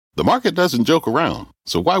The market doesn't joke around,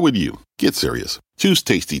 so why would you? Get serious. Choose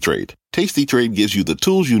Tasty Trade. Tasty Trade gives you the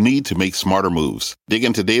tools you need to make smarter moves. Dig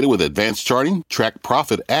into data with advanced charting, track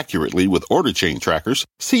profit accurately with order chain trackers,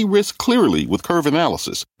 see risk clearly with curve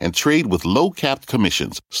analysis, and trade with low-capped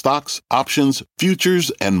commissions, stocks, options,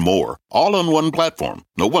 futures, and more. All on one platform.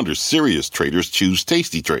 No wonder serious traders choose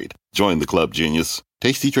Tasty Trade. Join the club, genius.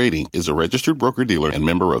 Tasty Trading is a registered broker-dealer and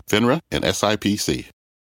member of FINRA and SIPC.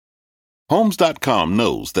 Homes.com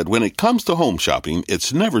knows that when it comes to home shopping,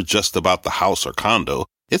 it's never just about the house or condo.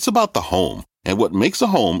 It's about the home. And what makes a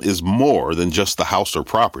home is more than just the house or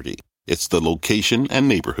property. It's the location and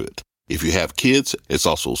neighborhood. If you have kids, it's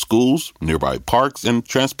also schools, nearby parks, and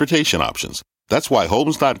transportation options. That's why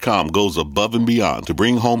Homes.com goes above and beyond to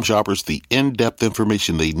bring home shoppers the in-depth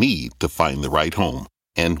information they need to find the right home.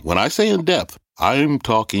 And when I say in-depth, I'm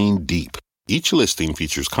talking deep. Each listing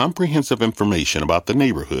features comprehensive information about the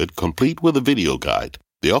neighborhood, complete with a video guide.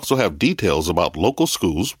 They also have details about local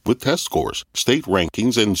schools with test scores, state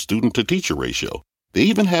rankings, and student-to-teacher ratio. They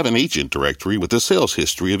even have an agent directory with the sales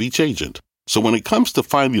history of each agent. So when it comes to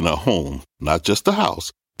finding a home, not just a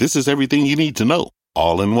house, this is everything you need to know,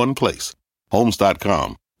 all in one place.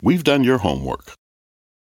 Homes.com. We've done your homework.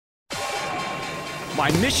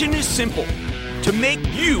 My mission is simple: to make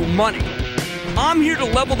you money. I'm here to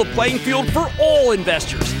level the playing field for all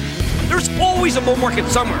investors. There's always a bull market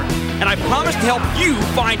somewhere, and I promise to help you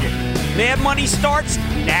find it. Mad Money starts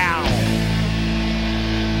now.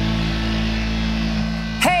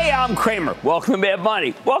 Hey, I'm Cramer. Welcome to Mad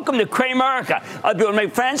Money. Welcome to Cramerica. I'll be able to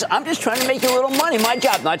make friends. I'm just trying to make you a little money. My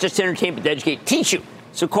job, not just to entertain, but to educate, teach you.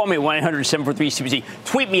 So call me at 1-800-743-CBC.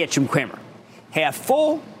 Tweet me at Jim Cramer. Half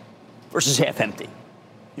full versus half empty.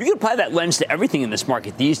 You can apply that lens to everything in this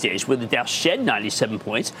market these days, with the Dow shed 97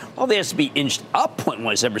 points, while the S&P inched up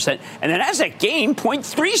 0.17%, and the Nasdaq gained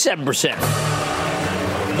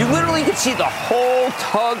 0.37%. You literally could see the whole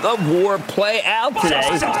tug of war play out today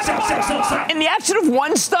in the action of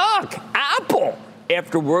one stock, Apple,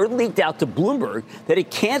 after word leaked out to Bloomberg that it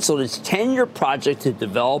canceled its 10-year project to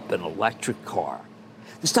develop an electric car.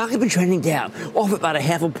 The stock had been trending down, off about a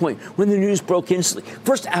half a point, when the news broke instantly.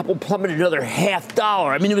 First, Apple plummeted another $0.50.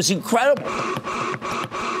 I mean, it was incredible,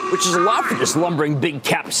 which is a lot for this lumbering big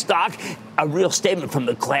cap stock. A real statement from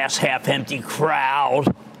the glass half empty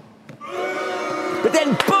crowd. But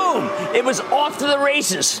then, boom, it was off to the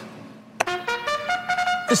races.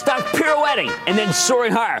 The stock pirouetting and then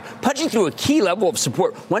soaring higher, punching through a key level of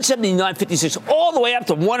support, 179.56, all the way up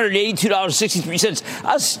to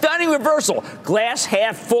 $182.63. A stunning reversal. Glass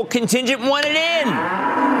half full contingent wanted in.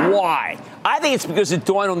 Why? I think it's because it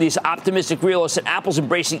dawned on these optimistic realists that Apple's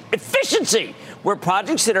embracing efficiency, where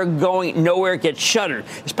projects that are going nowhere get shuttered,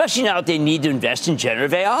 especially now that they need to invest in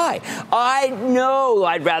generative AI. I know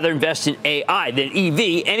I'd rather invest in AI than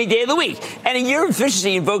EV any day of the week. And a year of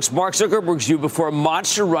efficiency invokes Mark Zuckerberg's view before a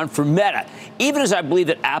monster run for Meta, even as I believe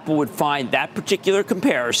that Apple would find that particular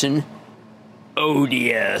comparison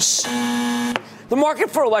odious. The market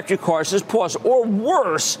for electric cars has paused, or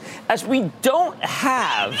worse, as we don't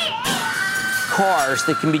have cars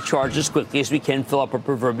that can be charged as quickly as we can fill up a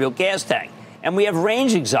proverbial gas tank. And we have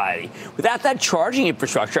range anxiety. Without that charging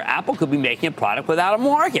infrastructure, Apple could be making a product without a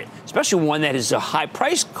market, especially one that is a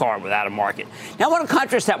high-priced car without a market. Now, I want to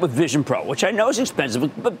contrast that with Vision Pro, which I know is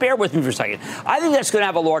expensive, but bear with me for a second. I think that's going to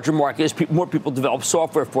have a larger market as more people develop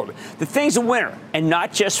software for it. The thing's a winner, and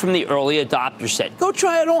not just from the early adopter set. Go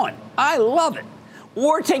try it on. I love it.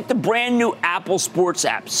 Or take the brand-new Apple Sports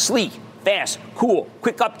app, sleek, fast, cool,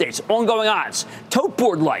 quick updates, ongoing odds, tote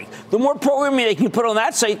board-like. The more programming they can put on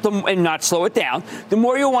that site and not slow it down, the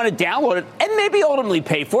more you'll want to download it and maybe ultimately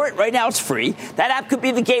pay for it. Right now it's free. That app could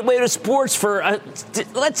be the gateway to sports for,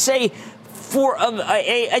 let's say, for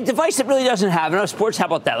a device that really doesn't have enough sports. How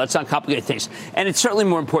about that? Let's not complicate things. And it's certainly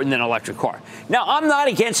more important than an electric car. Now, I'm not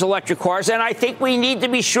against electric cars, and I think we need to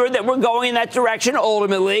be sure that we're going in that direction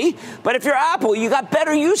ultimately. But if you're Apple, you got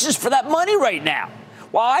better uses for that money right now.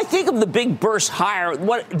 While I think of the big burst higher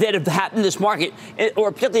that have happened in this market,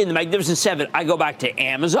 or particularly in the Magnificent Seven, I go back to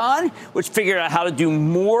Amazon, which figured out how to do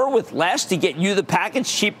more with less to get you the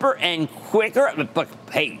package cheaper and quicker. But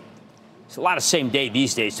hey, it's a lot of same day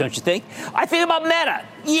these days, don't you think? I think about Meta.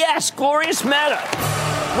 Yes, glorious Meta.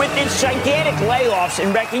 With its gigantic layoffs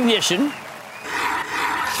in recognition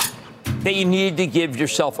that you need to give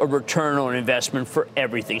yourself a return on investment for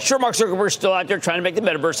everything. Sure, Mark Zuckerberg's still out there trying to make the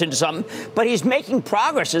metaverse into something, but he's making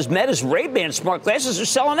progress as Meta's Ray-Ban smart glasses are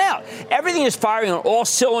selling out. Everything is firing on all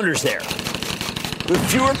cylinders there. With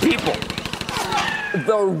fewer people.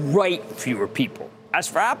 The right fewer people. As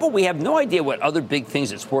for Apple, we have no idea what other big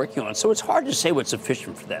things it's working on, so it's hard to say what's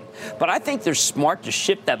efficient for them. But I think they're smart to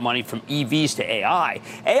shift that money from EVs to AI.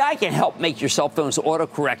 AI can help make your cell phone's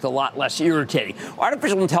autocorrect a lot less irritating.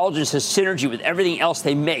 Artificial intelligence has synergy with everything else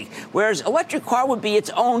they make, whereas electric car would be its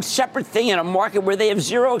own separate thing in a market where they have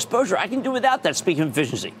zero exposure. I can do without that, speaking of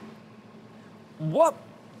efficiency. What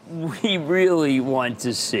we really want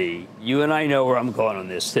to see, you and I know where I'm going on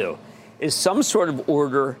this too, is some sort of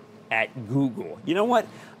order at Google. You know what?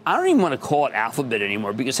 I don't even want to call it Alphabet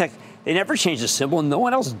anymore because, heck, they never change the symbol and no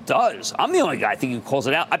one else does. I'm the only guy I think who calls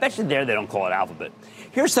it out. I bet you they don't call it Alphabet.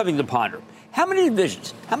 Here's something to ponder. How many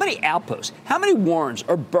divisions, how many outposts, how many warrens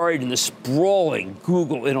are buried in the sprawling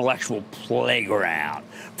Google intellectual playground?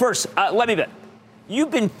 First, let me bet.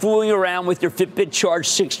 You've been fooling around with your Fitbit Charge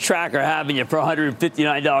 6 tracker, haven't you, for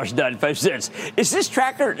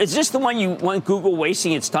 $159.95. Is this the one you want Google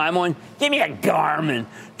wasting its time on? Give me a Garmin.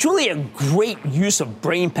 Truly a great use of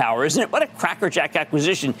brain power, isn't it? What a crackerjack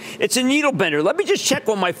acquisition. It's a needle bender. Let me just check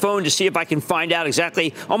on my phone to see if I can find out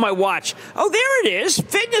exactly on my watch. Oh, there it is.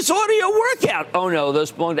 Fitness audio workout. Oh, no,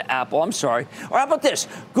 those belong to Apple. I'm sorry. Or how about this?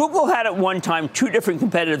 Google had at one time 2 different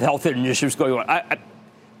competitive health initiatives going on.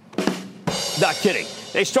 Not kidding.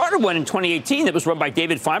 They started one in 2018 that was run by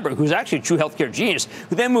David Feinberg, who's actually a true healthcare genius,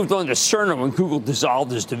 who then moved on to Cerner when Google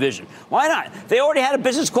dissolved his division. Why not? They already had a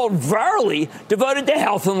business called Verily devoted to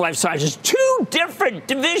health and life sciences. 2 different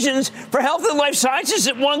divisions for health and life sciences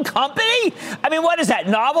at one company? I mean, what is that,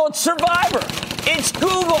 novel? It's Survivor. It's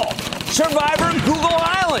Google. Survivor and Google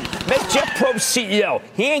Island. Make Jeff Probst CEO.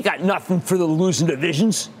 He ain't got nothing for the losing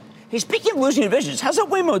divisions. Hey, speaking of losing divisions, how's that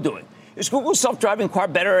Waymo doing? Is Google's self-driving car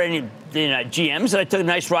better than GM's that I took a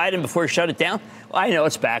nice ride in before it shut it down? Well, I know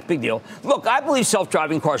it's back. Big deal. Look, I believe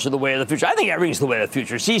self-driving cars are the way of the future. I think everything's the way of the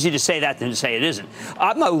future. It's easy to say that than to say it isn't.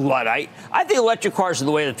 I'm no Luddite. I think electric cars are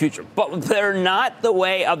the way of the future, but they're not the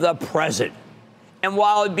way of the present. And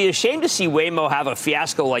while it'd be a shame to see Waymo have a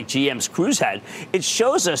fiasco like GM's Cruise had, it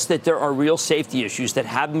shows us that there are real safety issues that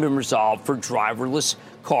haven't been resolved for driverless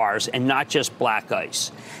cars and not just black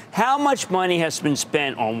ice. How much money has been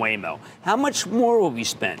spent on Waymo? How much more will be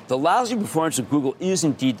spent? The lousy performance of Google is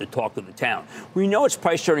indeed the talk of the town. We know its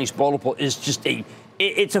price-earnings multiple is just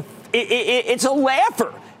it's a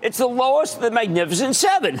laugher. It's the lowest of the Magnificent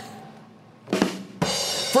Seven.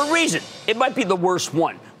 For a reason, it might be the worst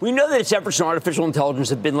one. We know that its efforts in artificial intelligence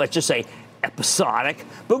have been, let's just say, episodic.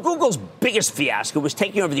 But Google's biggest fiasco was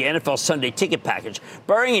taking over the NFL Sunday ticket package,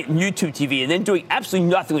 burying it in YouTube TV, and then doing absolutely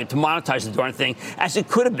nothing with it to monetize the darn thing as it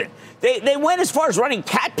could have been. They went as far as running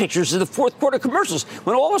cat pictures in the fourth quarter commercials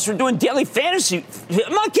when all of us were doing daily fantasy.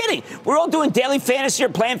 I'm not kidding. We're all doing daily fantasy or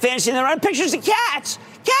playing fantasy, and they're running pictures of cats.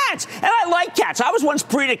 Cats! And I like cats. I was once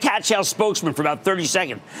Purina Cat Chow spokesman for about 30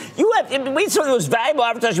 seconds. We had some of the most valuable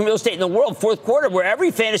advertising real estate in the world, fourth quarter, where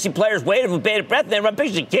every fantasy player's waited with bated breath, and they run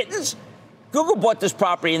pictures of kittens. Google bought this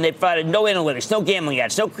property, and they provided no analytics, no gambling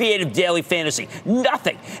ads, no creative daily fantasy,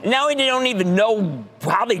 nothing. And now they don't even know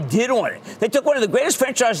how they did on it. They took one of the greatest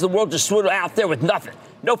franchises in the world, just threw it out there with nothing.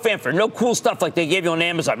 No fanfare, no cool stuff like they gave you on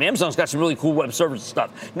Amazon. Amazon's got some really cool web services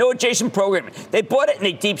stuff. No adjacent programming. They bought it and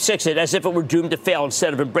they deep sixed it as if it were doomed to fail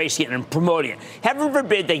instead of embracing it and promoting it. Heaven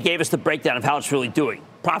forbid they gave us the breakdown of how it's really doing,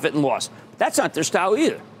 profit and loss. But that's not their style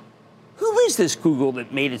either. Who is this Google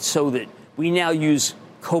that made it so that we now use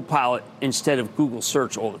Copilot instead of Google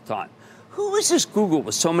search all the time? Who is this Google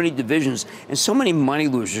with so many divisions and so many money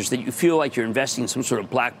losers that you feel like you're investing in some sort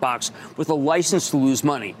of black box with a license to lose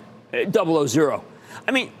money? 000.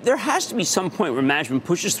 I mean, there has to be some point where management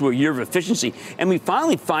pushes through a year of efficiency and we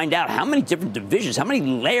finally find out how many different divisions, how many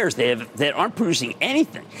layers they have that aren't producing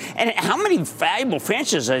anything, and how many valuable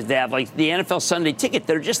franchises they have, like the NFL Sunday ticket,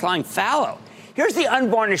 that are just lying fallow. Here's the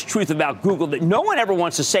unvarnished truth about Google that no one ever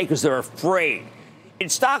wants to say because they're afraid.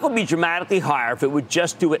 Its stock would be dramatically higher if it would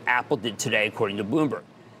just do what Apple did today, according to Bloomberg.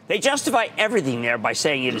 They justify everything there by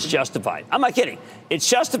saying it is justified. I'm not kidding. It's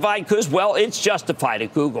justified because, well, it's justified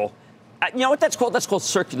at Google. You know what that's called? That's called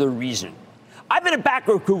circular reasoning. I've been a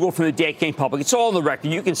backer of Google from the day it came public. It's all on the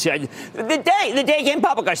record. You can see the day it came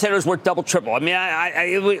public, I said it was worth double, triple. I mean,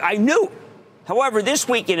 I knew. However, this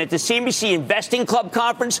weekend at the CNBC Investing Club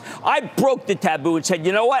conference, I broke the taboo and said,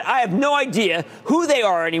 you know what? I have no idea who they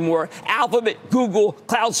are anymore. Alphabet, Google,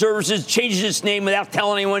 Cloud Services, changes its name without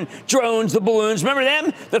telling anyone. Drones, the balloons. Remember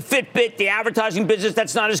them? The Fitbit, the advertising business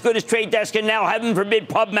that's not as good as Trade Desk, and now, heaven forbid,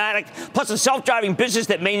 Pubmatic. Plus a self-driving business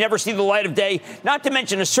that may never see the light of day. Not to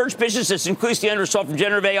mention a search business that's increasingly undersold from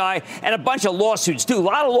generative AI, and a bunch of lawsuits, too. A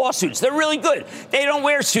lot of lawsuits. They're really good. They don't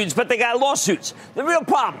wear suits, but they got lawsuits. The real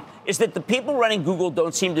problem is that the people running Google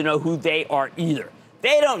don't seem to know who they are either.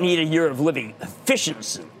 They don't need a year of living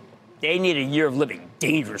efficiency. They need a year of living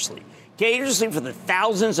dangerously. Dangerously for the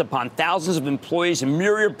thousands upon thousands of employees and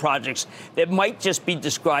myriad projects that might just be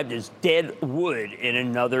described as dead wood in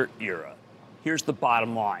another era. Here's the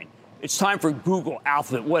bottom line. It's time for Google,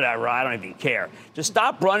 Alphabet, whatever, I don't even care, to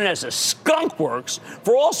stop running as a skunk works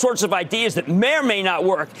for all sorts of ideas that may or may not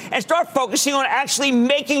work and start focusing on actually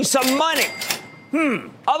making some money.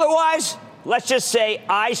 Otherwise, let's just say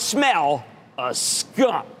I smell a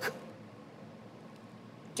skunk.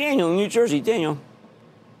 Daniel, New Jersey. Daniel.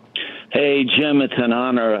 Hey, Jim, it's an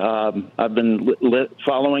honor. I've been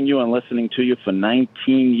following you and listening to you for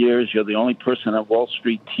 19 years. You're the only person at Wall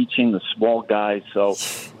Street teaching the small guys, so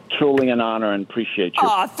truly an honor and appreciate you.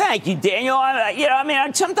 Oh, thank you, Daniel.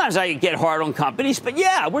 Sometimes I get hard on companies, but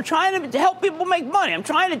yeah, we're trying to help people make money. I'm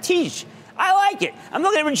trying to teach. I like it. I'm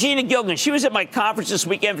looking at Regina Gilgan. She was at my conference this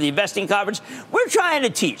weekend for the investing conference. We're trying to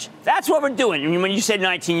teach. That's what we're doing. And when you said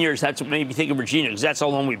 19 years, that's what made me think of Regina, because that's how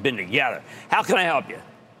long we've been together. How can I help you?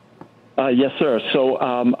 Yes, sir. So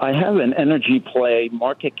I have an energy play.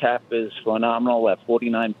 Market cap is phenomenal at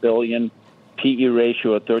 $49 billion. PE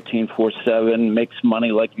ratio at 13.47. Makes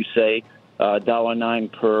money, like you say,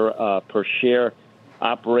 $1.09 per share.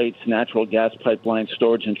 Operates natural gas pipeline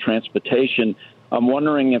storage and transportation. I'm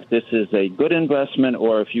wondering if this is a good investment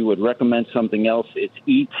or if you would recommend something else. It's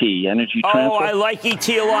ET, Energy Transfer. Oh, I like ET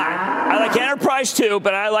a lot. I like Enterprise too,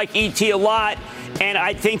 but I like ET a lot. And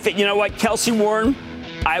I think that, you know what, Kelsey Warren,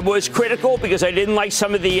 I was critical because I didn't like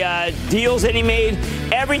some of the deals that he made.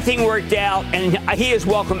 Everything worked out, and he is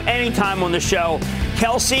welcome anytime on the show.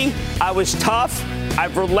 Kelsey, I was tough.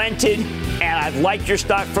 I've relented, and I've liked your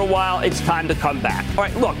stock for a while. It's time to come back. All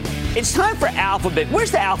right, look, it's time for Alphabet.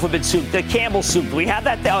 Where's the Alphabet soup, the Campbell soup? Do we have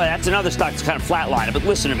that? Oh, that's another stock that's kind of flatlining. But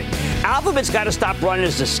listen to me. Alphabet's got to stop running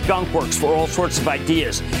as a skunk works for all sorts of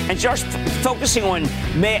ideas and just focusing on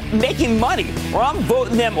making money, or I'm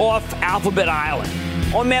voting them off Alphabet Island.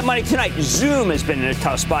 On Mad Money tonight, Zoom has been in a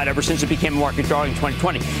tough spot ever since it became a market darling in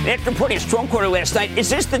 2020. And after reporting a strong quarter last night, is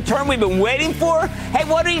this the turn we've been waiting for? Hey,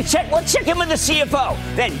 what do you check? Let's check in with the CFO.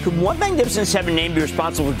 Then, could one Magnificent Seven name be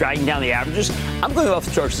responsible for dragging down the averages? I'm going off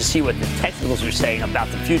the charts to see what the technicals are saying about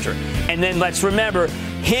the future. And then let's remember,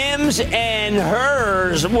 hims and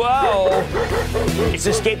hers. Whoa. It's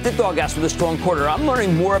escaped the doghouse with a strong quarter. I'm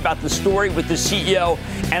learning more about the story with the CEO.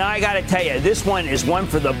 And I got to tell you, this one is one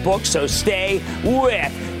for the book. So stay with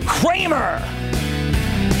Cramer.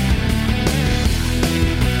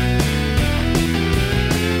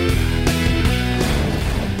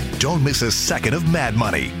 Don't miss a second of Mad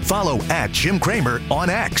Money. Follow @JimCramer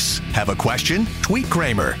on X. Have a question? Tweet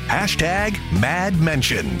Cramer.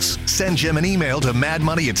 #MadMentions. Send Jim an email to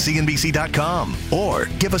madmoney@cnbc.com or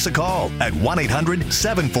give us a call at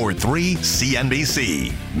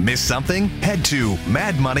 1-800-743-CNBC. Miss something? Head to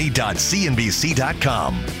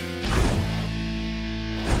madmoney.cnbc.com.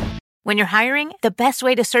 When you're hiring, the best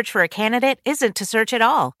way to search for a candidate isn't to search at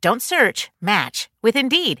all. Don't search, match with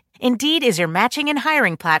Indeed. Indeed is your matching and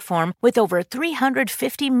hiring platform with over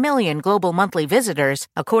 350 million global monthly visitors,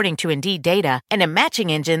 according to Indeed data, and a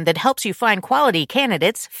matching engine that helps you find quality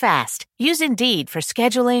candidates fast. Use Indeed for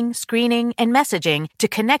scheduling, screening, and messaging to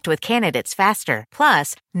connect with candidates faster.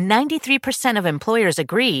 Plus, 93% of employers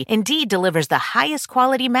agree Indeed delivers the highest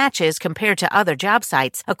quality matches compared to other job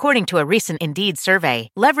sites, according to a recent Indeed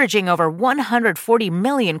survey. Leveraging over 140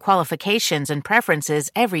 million qualifications and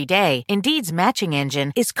preferences every day, Indeed's matching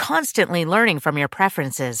engine is constantly learning from your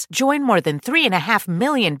preferences. Join more than 3.5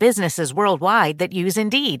 million businesses worldwide that use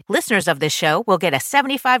Indeed. Listeners of this show will get a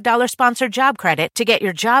 $75 sponsored job credit to get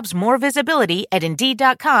your jobs more visibility at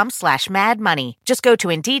Indeed.com/madmoney. Just go to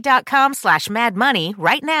Indeed.com/madmoney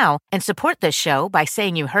right now and support this show by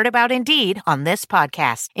saying you heard about Indeed on this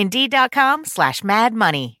podcast.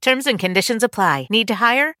 Indeed.com/madmoney. Terms and conditions apply. Need to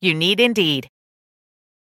hire? You need Indeed.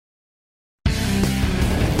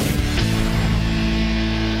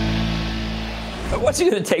 What's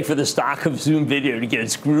it going to take for the stock of Zoom Video to get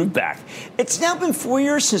its groove back? It's now been 4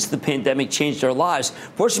 years since the pandemic changed our lives,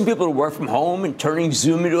 forcing people to work from home and turning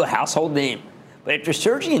Zoom into a household name. But after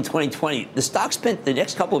surging in 2020, the stock spent the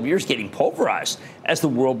next couple of years getting pulverized as the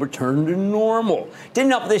world returned to normal.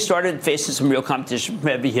 Didn't help they started facing some real competition from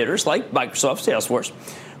heavy hitters like Microsoft, Salesforce.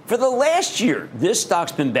 For the last year, this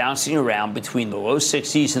stock's been bouncing around between the low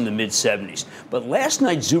 60s and the mid 70s. But last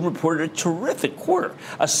night, Zoom reported a terrific quarter,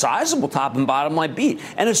 a sizable top and bottom line beat,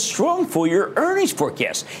 and a strong full-year earnings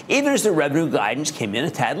forecast, even as the revenue guidance came in a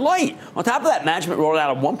tad light. On top of that, management rolled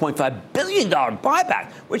out a $1.5 billion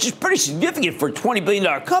buyback, which is pretty significant for a $20 billion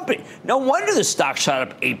company. No wonder the stock shot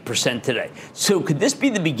up 8% today. So could this be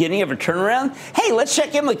the beginning of a turnaround? Hey, let's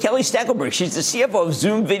check in with Kelly Steckelberg. She's the CFO of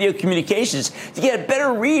Zoom Video Communications to get a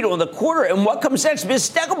better read beat on the quarter and what comes next. Ms.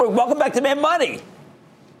 Steckelberg, welcome back to Mad Money.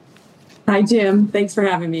 Hi, Jim. Thanks for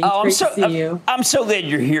having me. Great to see you. I'm so glad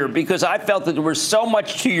you're here because I felt that there was so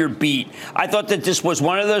much to your beat. I thought that this was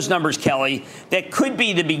one of those numbers, Kelly, that could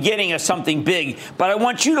be the beginning of something big. But I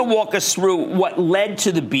want you to walk us through what led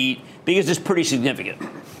to the beat because it's pretty significant.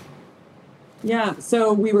 Yeah,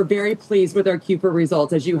 so we were very pleased with our Q4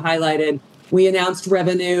 results. As you highlighted, we announced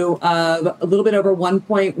revenue of a little bit over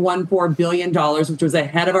 $1.14 billion, which was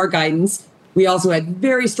ahead of our guidance. We also had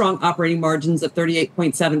very strong operating margins of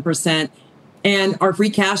 38.7%. And our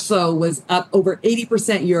free cash flow was up over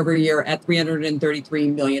 80% year over year at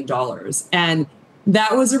 $333 million. And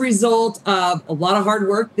that was a result of a lot of hard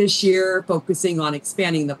work this year, focusing on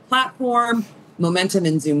expanding the platform, momentum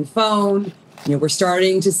in Zoom Phone. We're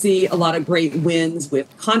starting to see a lot of great wins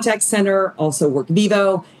with Contact Center, also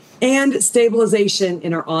WorkVivo, and stabilization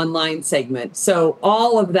in our online segment. So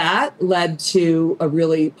all of that led to a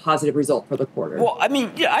really positive result for the quarter. Well, I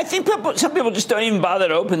mean, I think some people just don't even bother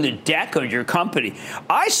to open the deck of your company.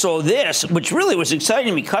 I saw this, which really was exciting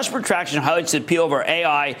to me. Customer traction highlights the appeal of our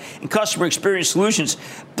AI and customer experience solutions.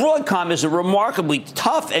 Broadcom is a remarkably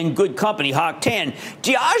tough and good company, Hock Tan.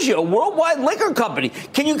 Diageo, worldwide liquor company.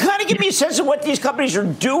 Can you kind of give me a sense of what these companies are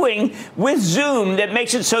doing with Zoom that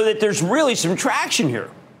makes it so that there's really some traction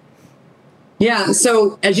here? Yeah.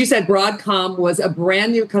 So as you said, Broadcom was a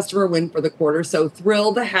brand new customer win for the quarter. So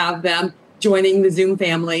thrilled to have them joining the Zoom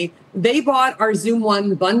family. They bought our Zoom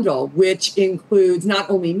One bundle, which includes not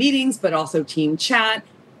only meetings, but also team chat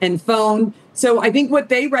and phone. So I think what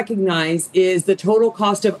they recognize is the total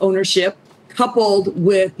cost of ownership coupled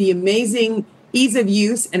with the amazing ease of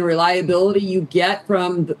use and reliability you get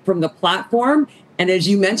from the platform. And as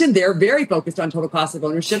you mentioned, they're very focused on total cost of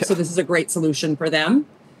ownership. So this is a great solution for them.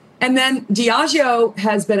 And then Diageo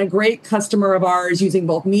has been a great customer of ours using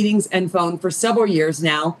both meetings and phone for several years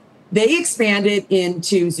now. They expanded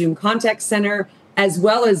into Zoom Contact Center as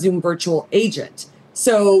well as Zoom Virtual Agent.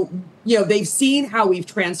 So, they've seen how we've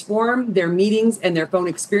transformed their meetings and their phone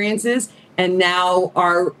experiences and now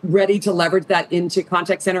are ready to leverage that into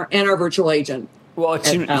Contact Center and our Virtual Agent. Well, it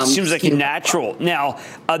seems like a natural. Now,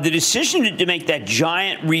 the decision to make that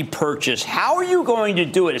giant repurchase, how are you going to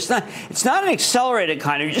do it? It's not an accelerated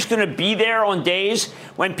kind. You're just going to be there on days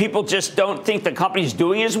when people just don't think the company's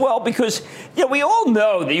doing as well because, we all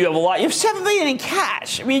know that you have you have $7 billion in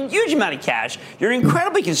cash. I mean, huge amount of cash. You're an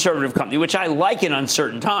incredibly conservative company, which I like in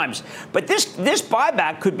uncertain times. But this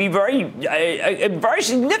buyback could be very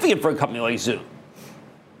significant for a company like Zoom.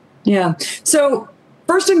 Yeah. So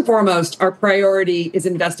first and foremost, our priority is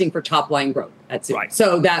investing for top line growth at Zoom. Right.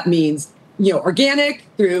 So that means, organic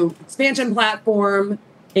through expansion platform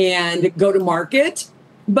and go to market,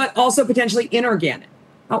 but also potentially inorganic.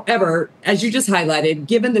 However, as you just highlighted,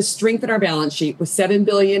 given the strength in our balance sheet with $7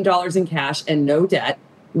 billion in cash and no debt,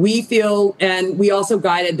 we feel, and we also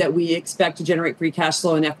guided that we expect to generate free cash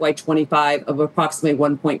flow in FY25 of approximately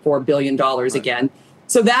 $1.4 billion again.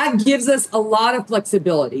 So that gives us a lot of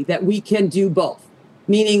flexibility that we can do both.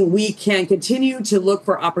 Meaning we can continue to look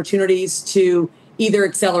for opportunities to either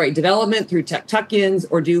accelerate development through tech tuck-ins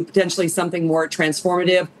or do potentially something more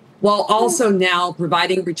transformative, while also now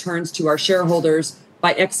providing returns to our shareholders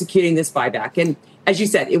by executing this buyback. And as you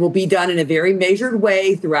said, it will be done in a very measured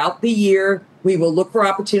way throughout the year. We will look for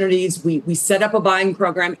opportunities. We set up a buying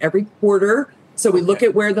program every quarter. So we look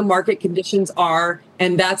at where the market conditions are,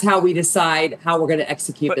 and that's how we decide how we're going to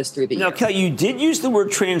execute this through the year. Now, Kelly, you did use the word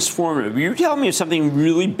transformative. You're telling me if something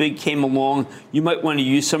really big came along, you might want to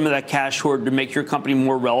use some of that cash hoard to make your company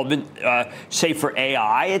more relevant, say for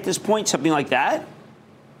AI at this point, something like that?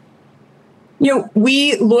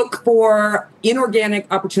 We look for inorganic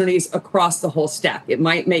opportunities across the whole stack. It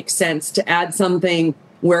might make sense to add something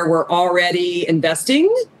where we're already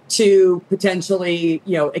investing to potentially,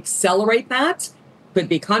 accelerate that. Could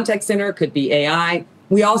be Contact Center, could be AI.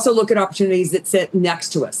 We also look at opportunities that sit next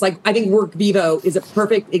to us. Like I think WorkVivo is a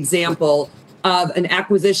perfect example of an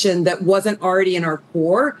acquisition that wasn't already in our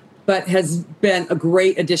core, but has been a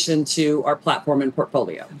great addition to our platform and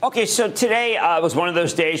portfolio. Okay, so today was one of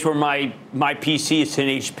those days where my PC, it's an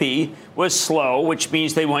HP, was slow, which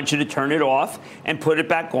means they want you to turn it off and put it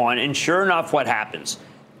back on. And sure enough, what happens?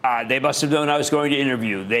 They must have known I was going to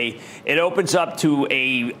interview. It opens up to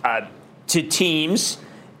Teams.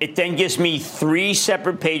 It then gives me 3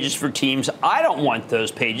 separate pages for Teams. I don't want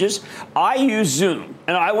those pages. I use Zoom,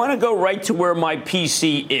 and I want to go right to where my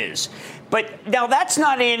PC is. But now that's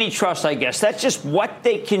not antitrust, I guess. That's just what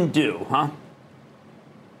they can do, huh?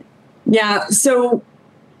 Yeah. So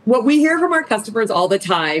what we hear from our customers all the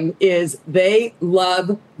time is they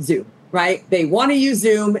love Zoom. right? They want to use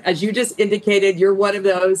Zoom. As you just indicated, you're one of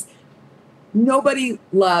those. Nobody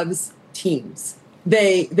loves Teams.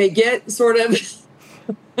 They get sort of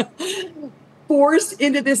forced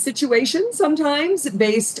into this situation sometimes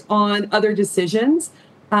based on other decisions.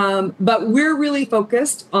 But we're really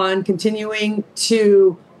focused on continuing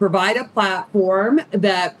to provide a platform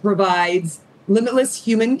that provides limitless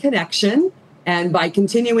human connection. And by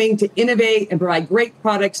continuing to innovate and provide great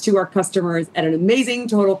products to our customers at an amazing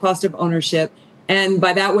total cost of ownership. And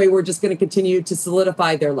by that way, we're just going to continue to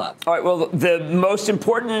solidify their love. All right. Well, the most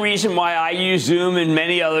important reason why I use Zoom and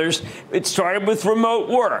many others, it started with remote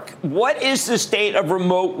work. What is the state of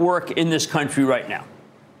remote work in this country right now?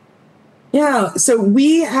 Yeah, so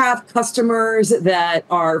we have customers that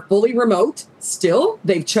are fully remote still.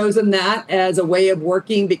 They've chosen that as a way of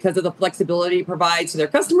working because of the flexibility it provides to their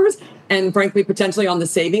customers and frankly, potentially on the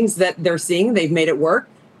savings that they're seeing, they've made it work.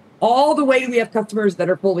 All the way we have customers that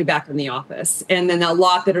are fully back in the office, and then a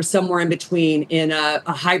lot that are somewhere in between in a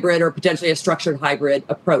hybrid or potentially a structured hybrid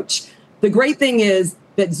approach. The great thing is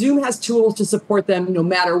that Zoom has tools to support them no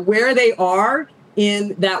matter where they are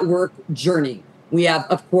in that work journey. We have,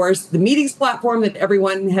 of course, the meetings platform that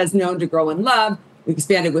everyone has known to grow and love. We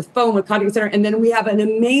expanded with phone, with contact center, and then we have an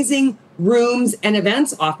amazing rooms and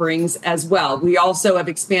events offerings as well. We also have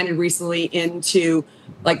expanded recently into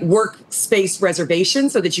like workspace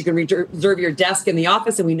reservations so that you can reserve your desk in the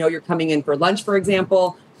office and we know you're coming in for lunch, for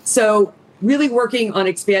example. So really working on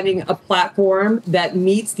expanding a platform that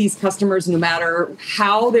meets these customers no matter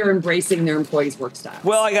how they're embracing their employees' work style.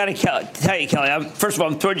 Well, I got to tell you, Kelly, first of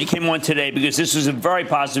all, I'm thrilled you came on today because this was a very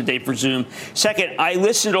positive day for Zoom. Second, I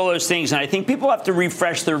listened to all those things, and I think people have to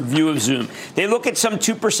refresh their view of Zoom. They look at some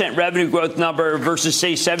 2% revenue growth number versus,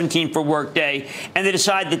 say, 17 for Workday, and they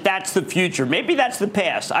decide that that's the future. Maybe that's the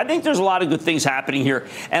past. I think there's a lot of good things happening here,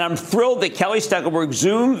 and I'm thrilled that Kelly Stuckelberg,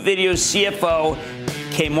 Zoom Video's CFO,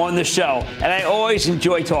 came on the show, and I always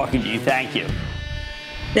enjoy talking to you. Thank you.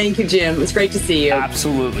 Thank you, Jim. It was great to see you.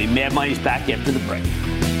 Absolutely. Mad Money's back after the break.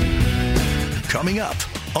 Coming up,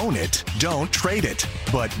 own it, don't trade it,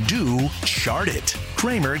 but do chart it.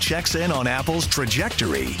 Cramer checks in on Apple's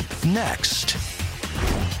trajectory next.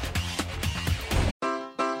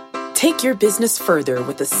 Take your business further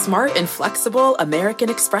with the smart and flexible American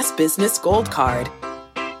Express Business Gold Card.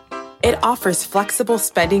 It offers flexible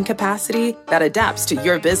spending capacity that adapts to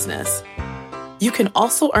your business. You can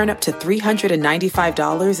also earn up to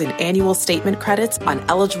 $395 in annual statement credits on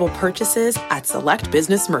eligible purchases at select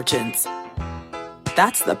business merchants.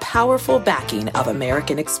 That's the powerful backing of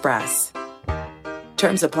American Express.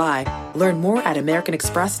 Terms apply. Learn more at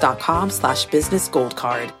americanexpress.com/business gold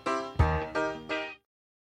card.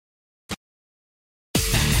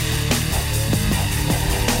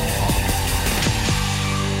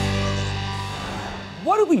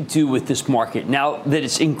 What do we do with this market now that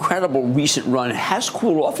its incredible recent run has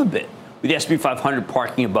cooled off a bit, with the S&P 500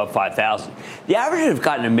 parking above 5,000? The average have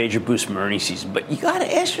gotten a major boost from earnings season, but you got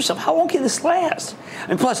to ask yourself, how long can this last?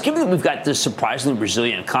 And plus, given that we've got this surprisingly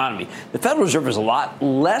resilient economy, the Federal Reserve is a lot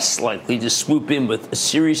less likely to swoop in with a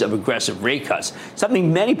series of aggressive rate cuts,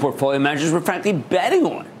 something many portfolio managers were frankly betting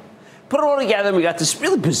on. Put it all together, and we got this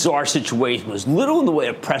really bizarre situation. There's little in the way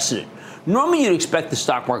of precedent. Normally, you'd expect the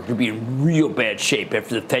stock market to be in real bad shape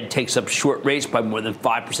after the Fed takes up short rates by more than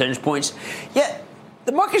 5 percentage points. Yet,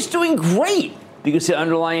 the market's doing great because the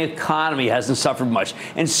underlying economy hasn't suffered much.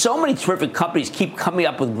 And so many terrific companies keep coming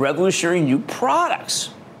up with revolutionary new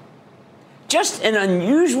products. Just an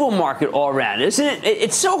unusual market all around, isn't it?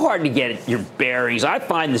 It's so hard to get your bearings. I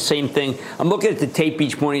find the same thing. I'm looking at the tape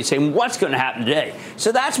each morning and saying, what's going to happen today?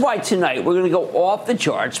 So that's why tonight we're going to go off the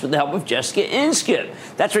charts with the help of Jessica Inskip.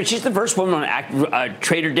 That's right. She's the first woman on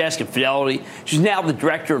Trader Desk at Fidelity. She's now the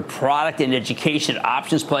director of product and education at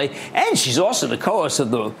Options Play. And she's also the co-host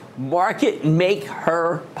of the Market Make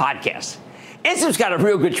Her podcast. Inskip's got a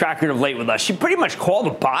real good track record of late with us. She pretty much called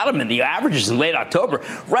the bottom in the averages in late October,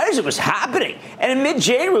 right as it was happening. And in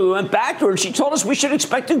mid-January, we went back to her, and she told us we should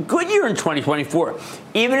expect a good year in 2024,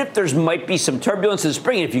 even if there might be some turbulence in the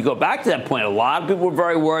spring. And if you go back to that point, a lot of people were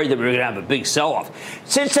very worried that we were going to have a big sell-off.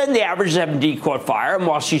 Since then, the averages have indeed caught fire, and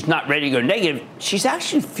while she's not ready to go negative, she's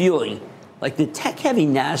actually feeling like the tech-heavy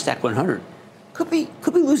NASDAQ 100 could be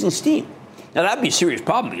losing steam. Now, that would be a serious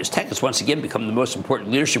problem because tech has once again become the most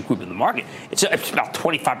important leadership group in the market. It's about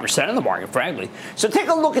 25% of the market, frankly. So take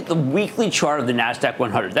a look at the weekly chart of the NASDAQ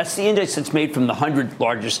 100. That's the index that's made from the 100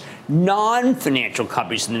 largest non-financial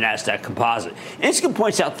companies in the NASDAQ composite. Inskip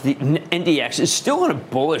points out that the NDX is still in a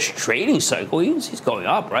bullish trading cycle. You can see it's going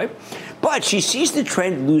up, right? But she sees the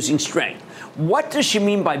trend losing strength. What does she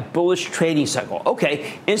mean by bullish trading cycle?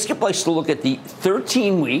 Okay, Inskip likes to look at the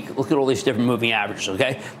 13-week, look at all these different moving averages,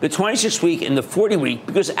 okay? The 26-week and the 40-week,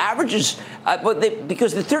 because averages,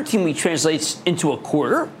 because the 13-week translates into a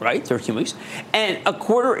quarter, right? 13 weeks. And a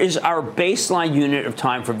quarter is our baseline unit of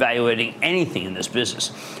time for evaluating anything in this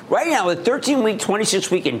business. Right now, the 13-week,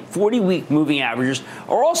 26-week, and 40-week moving averages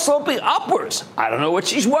are all sloping upwards. I don't know what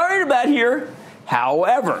she's worried about here.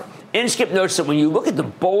 However, Inskip notes that when you look at the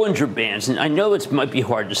Bollinger Bands, and I know it might be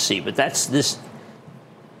hard to see, but that's this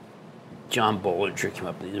John Bollinger came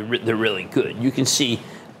up with. They're really good. You can see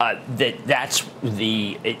that's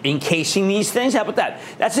the encasing these things. How about that?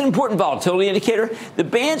 That's an important volatility indicator. The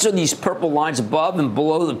bands are these purple lines above and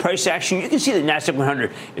below the price action. You can see the NASDAQ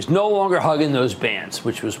 100 is no longer hugging those bands,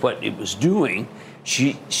 which was what it was doing.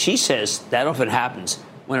 She says that often happens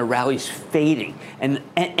when a rally's fading and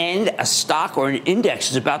a stock or an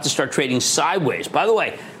index is about to start trading sideways. By the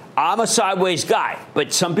way, I'm a sideways guy,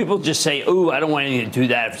 but some people just say, ooh, I don't want anything to do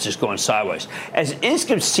that if it's just going sideways. As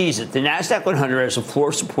Inskip sees it, the NASDAQ 100 has a floor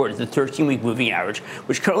of support at the 13-week moving average,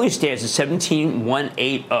 which currently stands at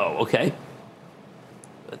 17,180, okay?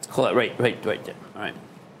 Let's call it right there, all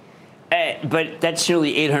right. But that's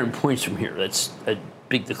nearly 800 points from here. That's a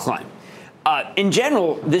big decline. In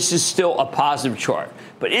general, this is still a positive chart,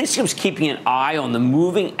 but Inskip's keeping an eye on the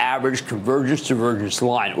moving average convergence-divergence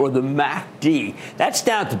line, or the MACD. That's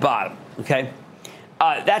down at the bottom, okay?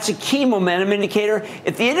 That's a key momentum indicator.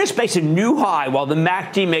 If the index makes a new high while the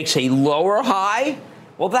MACD makes a lower high,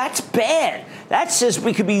 well, that's bad. That says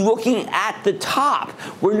we could be looking at the top.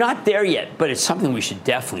 We're not there yet, but it's something we should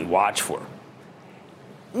definitely watch for.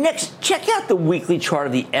 Next, check out the weekly chart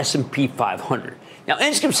of the S&P 500. Now,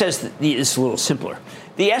 Inskip says that it's a little simpler.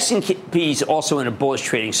 The S&P is also in a bullish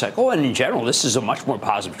trading cycle, and in general, this is a much more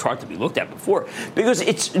positive chart than we looked at before because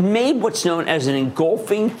it's made what's known as an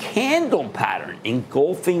engulfing candle pattern,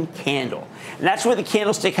 engulfing candle. And that's where the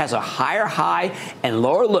candlestick has a higher high and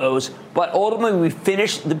lower lows, but ultimately we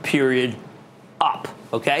finish the period up,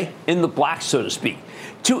 okay, in the black, so to speak.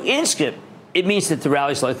 To Inskip, it means that the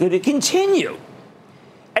rally is likely to continue.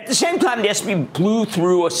 At the same time, the S&P blew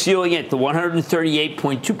through a ceiling at the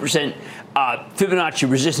 138.2% Fibonacci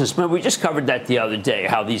resistance. Remember, we just covered that the other day,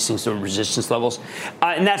 how these things are resistance levels.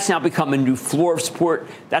 And that's now become a new floor of support.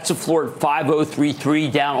 That's a floor at 5033,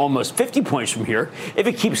 down almost 50 points from here. If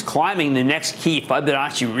it keeps climbing, the next key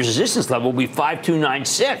Fibonacci resistance level will be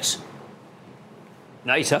 5296.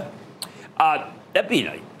 Nice, huh? That'd be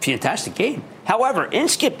a fantastic gain. However,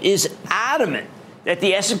 Inskip is adamant that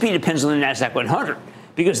the S&P depends on the NASDAQ 100.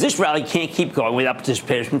 Because this rally can't keep going without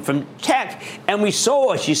participation from tech. And we saw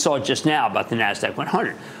what you saw just now about the NASDAQ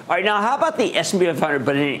 100. All right, now how about the S&P 500,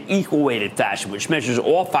 but in an equal-weighted fashion, which measures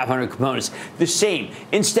all 500 components the same,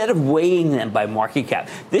 instead of weighing them by market cap?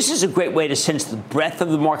 This is a great way to sense the breadth of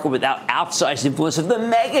the market without outsized influence of the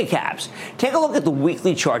mega caps. Take a look at the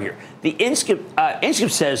weekly chart here. The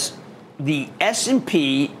Inskip says the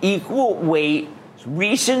S&P equal weight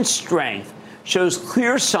recent strength shows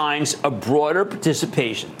clear signs of broader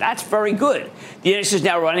participation. That's very good. The index is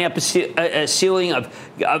now running up a ceiling of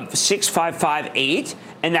 6558,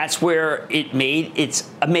 and that's where it made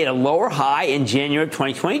a lower high in January of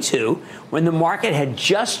 2022 when the market had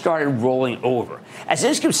just started rolling over. As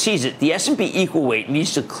Inskip sees it, the S&P equal weight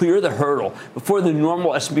needs to clear the hurdle before the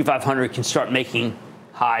normal S&P 500 can start making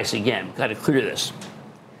highs again. We've got to clear this.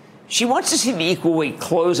 She wants to see the equal weight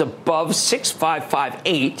close above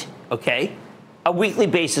 6558, okay, a weekly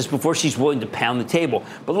basis before she's willing to pound the table.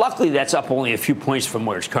 But luckily, that's up only a few points from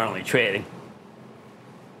where it's currently trading.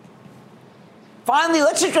 Finally,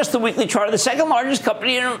 let's address the weekly chart of the second largest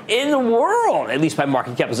company in the world, at least by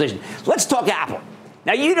market capitalization. Let's talk Apple.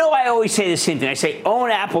 Now, you know I always say the same thing. I say, own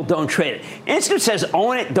Apple, don't trade it. Inskip says,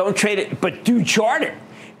 own it, don't trade it, but do chart it.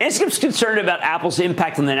 Inskip's concerned about Apple's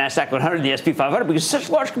impact on the NASDAQ 100 and the S&P 500 because it's such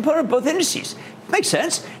a large component of both indices. Makes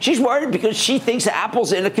sense. She's worried because she thinks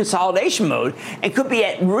Apple's in a consolidation mode and could be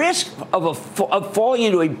at risk of falling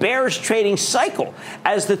into a bearish trading cycle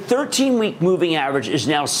as the 13-week moving average is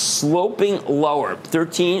now sloping lower.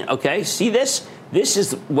 13, okay, see this? This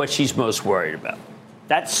is what she's most worried about.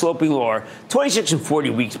 That's sloping lower. 26 and 40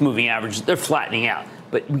 weeks moving average, they're flattening out.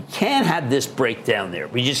 But we can't have this breakdown there.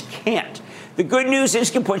 We just can't. The good news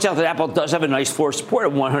is, Inskip points out that Apple does have a nice floor support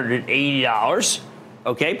at $180.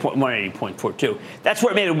 Okay, 180.42. That's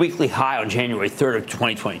where it made a weekly high on January 3rd of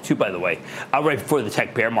 2022, by the way, right before the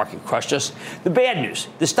tech bear market crushed us. The bad news,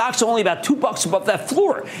 the stock's only about $2 above that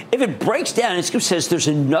floor. If it breaks down, Inskip says there's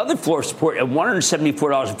another floor support at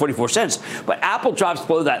 $174.44. But Apple drops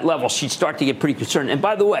below that level, she'd start to get pretty concerned. And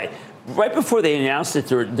by the way, right before they announced that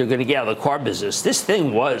they're going to get out of the car business, this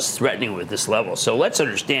thing was threatening with this level. So let's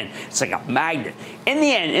understand, it's like a magnet. In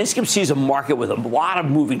the end, Inskeep sees a market with a lot of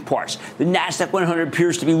moving parts. The NASDAQ 100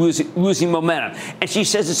 appears to be losing momentum, and she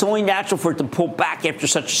says it's only natural for it to pull back after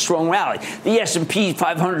such a strong rally. The S&P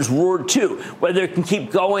 500's roared too. Whether it can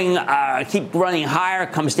keep going, keep running higher,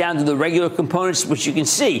 comes down to the regular components, which you can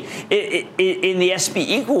see in the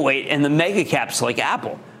S&P equal weight and the mega caps like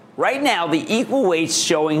Apple. Right now, the equal weight's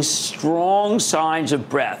showing strong signs of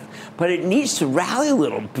breath, but it needs to rally a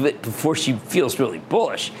little bit before she feels really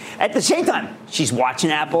bullish. At the same time, she's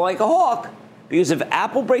watching Apple like a hawk, because if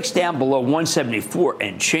Apple breaks down below 174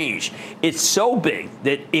 and change, it's so big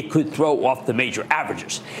that it could throw off the major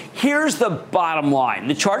averages. Here's the bottom line.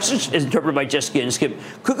 The chart, as interpreted by Jessica Inskeep,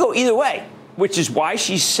 could go either way, which is why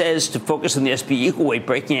she says to focus on the S&P equal weight,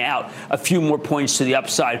 breaking out a few more points to the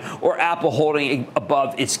upside, or Apple holding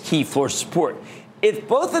above its key floor support. If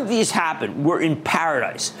both of these happen, we're in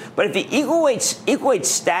paradise. But if the equal weight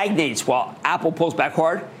stagnates while Apple pulls back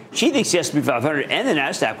hard, she thinks the S&P 500 and the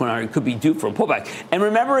NASDAQ 100 could be due for a pullback. And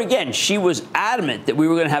remember, again, she was adamant that we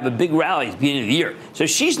were going to have a big rally at the beginning of the year. So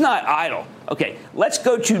she's not idle. Okay, let's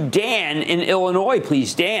go to Dan in Illinois,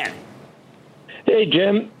 please. Dan. Hey,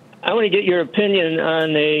 Jim. I want to get your opinion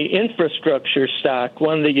on a infrastructure stock,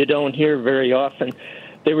 one that you don't hear very often.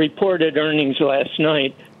 They reported earnings last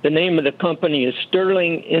night. The name of the company is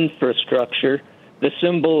Sterling Infrastructure. The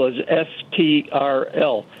symbol is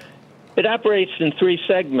STRL. It operates in three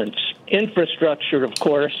segments. Infrastructure, of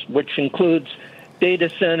course, which includes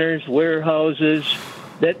data centers, warehouses.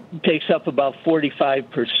 That takes up about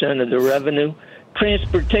 45% of the revenue.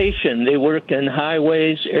 Transportation, they work in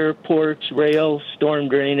highways, airports, rail, storm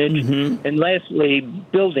drainage. And lastly,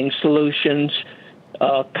 building solutions,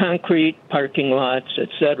 concrete, parking lots,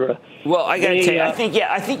 etc. Well, I got to tell you,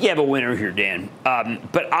 I think you have a winner here, Dan.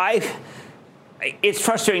 But it's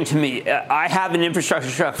frustrating to me. I have an infrastructure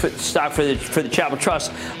stock for the Chapel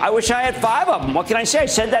Trust. I wish I had 5 of them. What can I say? I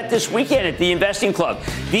said that this weekend at the Investing Club.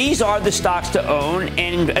 These are the stocks to own,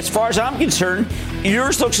 and as far as I'm concerned,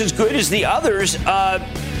 yours looks as good as the others,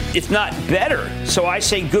 if not better. So I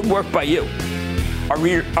say good work by you.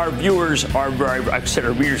 Our viewers are very, I said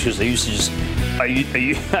our readers because I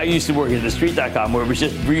used to work at TheStreet.com where it was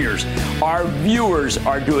just readers. Our viewers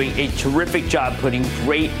are doing a terrific job putting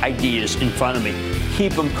great ideas in front of me.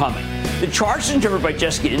 Keep them coming. The charts interpreted by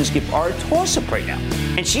Jessica Inskeep are a toss-up right now.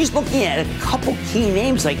 And she's looking at a couple key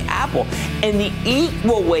names like Apple and the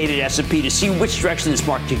equal weighted S&P to see which direction this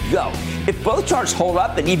market could go. If both charts hold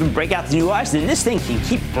up and even break out the new highs, then this thing can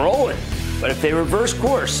keep rolling. But if they reverse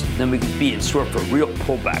course, then we could be in store for a real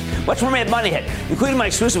pullback. Much more Mad Money ahead, including my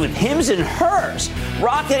exclusive with Hims and Hers,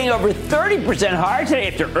 rocketing over 30% higher today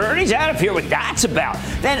after earnings. Out of here, what that's about.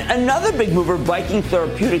 Then another big mover, Viking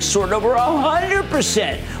Therapeutics, soared over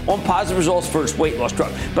 100% on positive results for its weight loss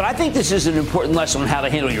drug. But I think this is an important lesson on how to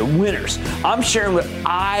handle your winners. I'm sharing what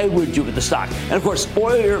I would do with the stock. And of course,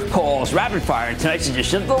 all your calls, rapid fire in tonight's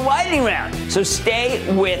edition of the Lightning Round. So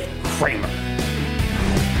stay with Cramer.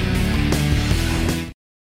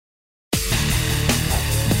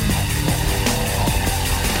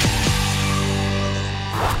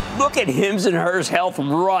 Look at Hims and Hers Health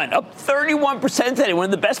run, up 31% today, one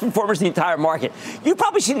of the best performers in the entire market. You've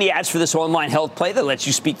probably seen the ads for this online health play that lets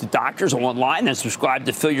you speak to doctors online and subscribe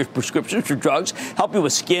to fill your prescriptions for drugs, help you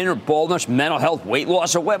with skin or baldness, mental health, weight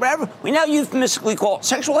loss, or whatever we now euphemistically call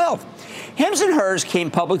sexual health. Hims and Hers came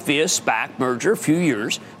public via SPAC merger a few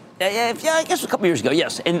years, I guess a couple years ago,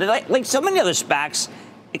 yes. And like so many other SPACs,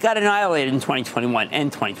 it got annihilated in 2021 and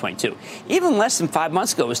 2022. Even less than 5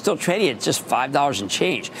 months ago, it was still trading at just $5 and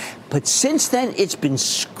change. But since then, it's been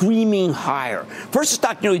screaming higher. First, the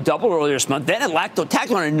stock nearly doubled earlier this month. Then it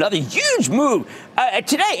tacked on another huge move.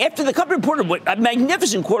 Today, after the company reported a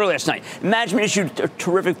magnificent quarter last night, management issued a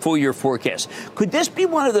terrific full-year forecast. Could this be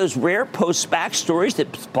one of those rare post-SPAC stories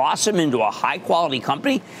that blossom into a high-quality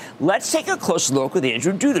company? Let's take a close look with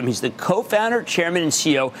Andrew Dudum. He's the co-founder, chairman, and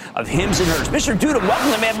CEO of Hims and Hers. Mr. Dudum,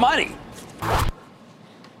 welcome to Mad Money.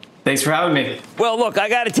 Thanks for having me. Well, look, I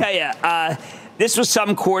got to tell you, this was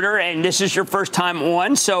some quarter, and this is your first time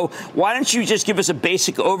on. So why don't you just give us a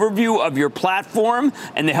basic overview of your platform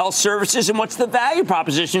and the health services, and what's the value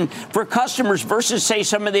proposition for customers versus, say,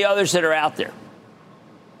 some of the others that are out there?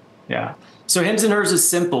 Yeah. So Hims and Hers is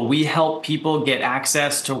simple. We help people get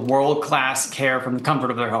access to world-class care from the comfort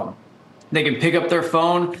of their home. They can pick up their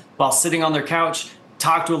phone while sitting on their couch,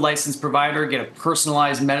 talk to a licensed provider, get a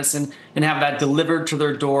personalized medicine, and have that delivered to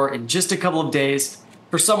their door in just a couple of days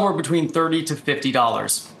for somewhere between $30 to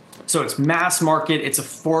 $50. So it's mass market, it's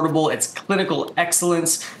affordable, it's clinical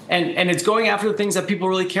excellence, and it's going after the things that people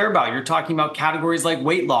really care about. You're talking about categories like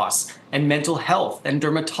weight loss and mental health and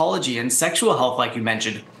dermatology and sexual health, like you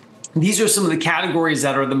mentioned. These are some of the categories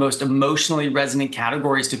that are the most emotionally resonant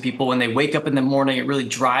categories to people when they wake up in the morning. It really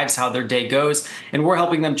drives how their day goes. And we're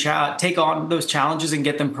helping them take on those challenges and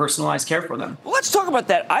get them personalized care for them. Well, let's talk about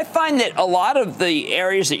that. I find that a lot of the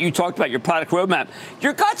areas that you talked about, your product roadmap,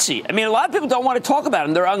 you're gutsy. I mean, a lot of people don't want to talk about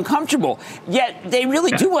them. They're uncomfortable. Yet they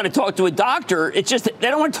really do want to talk to a doctor. It's just that they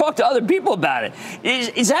don't want to talk to other people about it.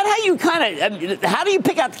 Is that how you how do you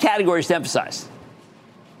pick out the categories to emphasize?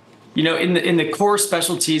 You know, in the core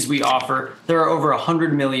specialties we offer, there are over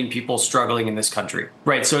 100 million people struggling in this country,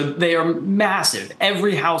 right? So they are massive.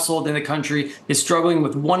 Every household in the country is struggling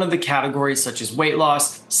with one of the categories, such as weight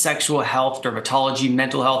loss, sexual health, dermatology,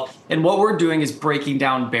 mental health. And what we're doing is breaking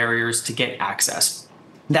down barriers to get access.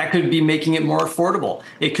 That could be making it more affordable.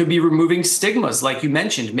 It could be removing stigmas, like you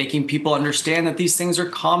mentioned, making people understand that these things are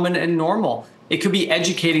common and normal. It could be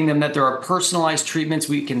educating them that there are personalized treatments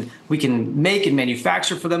we can make and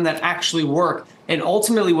manufacture for them that actually work. And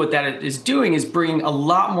ultimately what that is doing is bringing a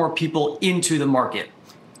lot more people into the market.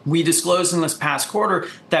 We disclosed in this past quarter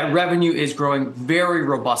that revenue is growing very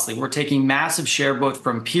robustly. We're taking massive share both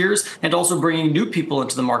from peers and also bringing new people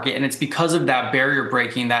into the market. And it's because of that barrier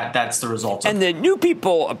breaking that's the result. And the new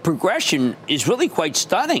people progression is really quite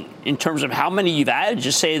stunning in terms of how many you've added,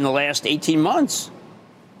 just say in the last 18 months.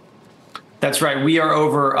 That's right. We are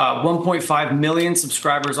over 1.5 million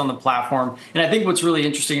subscribers on the platform. And I think what's really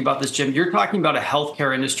interesting about this, Jim, you're talking about a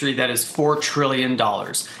healthcare industry that is $4 trillion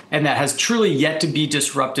and that has truly yet to be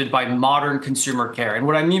disrupted by modern consumer care. And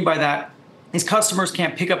what I mean by that is customers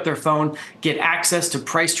can't pick up their phone, get access to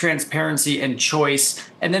price transparency and choice,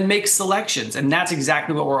 and then make selections. And that's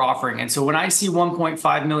exactly what we're offering. And so when I see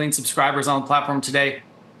 1.5 million subscribers on the platform today,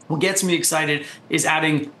 what gets me excited is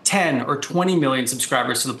adding 10 or 20 million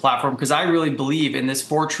subscribers to the platform, because I really believe in this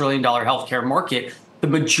 $4 trillion healthcare market, the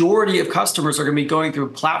majority of customers are going to be going through a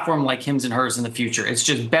platform like Hims and Hers in the future. It's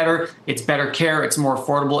just better. It's better care. It's more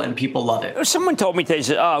affordable, and people love it. Someone told me today,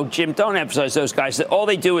 said, "Oh, Jim, don't emphasize those guys. All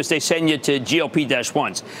they do is they send you to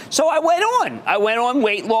GLP-1s." So I went on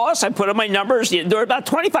weight loss. I put in my numbers. There were about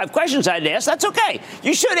 25 questions I had to ask. That's okay.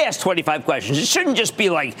 You should ask 25 questions. It shouldn't just be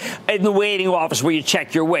like in the waiting office where you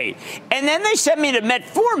check your weight. And then they sent me to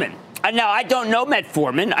metformin. Now, I don't know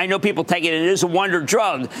metformin. I know people take it. It is a wonder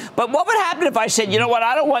drug. But what would happen if I said, you know what,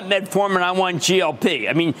 I don't want metformin, I want GLP?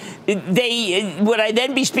 I mean, would I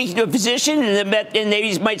then be speaking to a physician and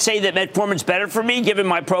they might say that metformin's better for me, given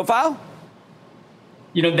my profile?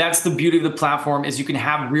 You know, that's the beauty of the platform, is you can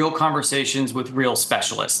have real conversations with real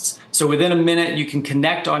specialists. So within a minute, you can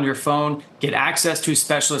connect on your phone, get access to a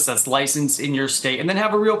specialist that's licensed in your state, and then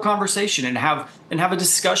have a real conversation and have a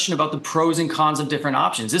discussion about the pros and cons of different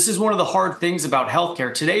options. This is one of the hard things about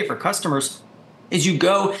healthcare today for customers, is you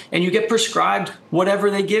go and you get prescribed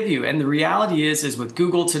whatever they give you. And the reality is with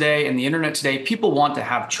Google today and the internet today, people want to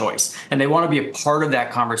have choice, and they want to be a part of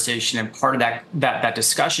that conversation and part of that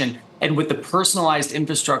discussion. And with the personalized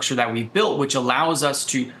infrastructure that we built, which allows us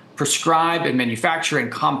to prescribe and manufacture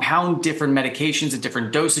and compound different medications at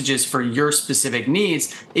different dosages for your specific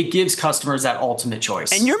needs, it gives customers that ultimate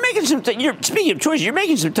choice. And you're making speaking of choices, you're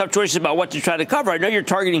making some tough choices about what to try to cover. I know you're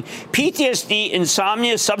targeting PTSD,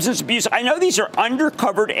 insomnia, substance abuse. I know these are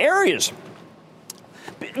undercovered areas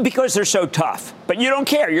because they're so tough, but you don't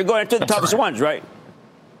care. You're going after the toughest ones, right?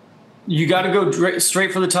 You got to go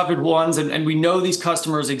straight for the toughest ones, and we know these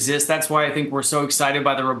customers exist. That's why I think we're so excited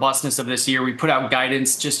by the robustness of this year. We put out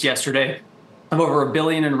guidance just yesterday of over $1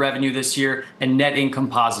 billion in revenue this year and net income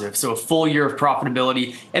positive, so a full year of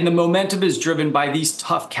profitability. And the momentum is driven by these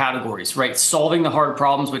tough categories, right? Solving the hard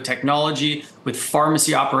problems with technology, with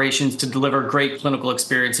pharmacy operations to deliver great clinical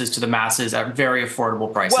experiences to the masses at very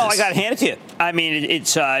affordable prices. Well, I got to hand it to you. I mean,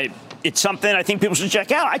 it's something I think people should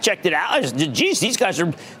check out. I checked it out. I said, geez,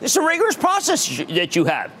 it's a rigorous process that you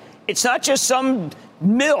have. It's not just some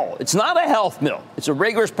mill. It's not a health mill. It's a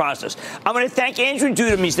rigorous process. I'm going to thank Andrew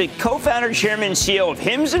Dudum. He's the co-founder, chairman, and CEO of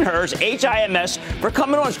Hims and Hers, HIMS, for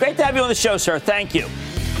coming on. It's great to have you on the show, sir. Thank you.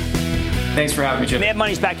 Thanks for having me, Jim. Mad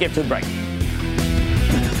Money's back after the break.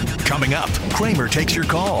 Coming up, Cramer takes your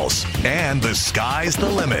calls, and the sky's the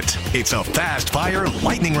limit. It's a fast-fire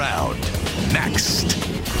lightning round. Next.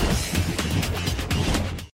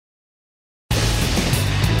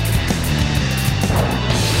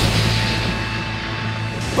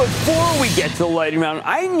 Before we get to the lightning round,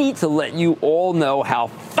 I need to let you all know how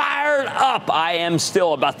fired up I am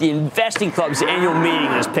still about the Investing Club's annual meeting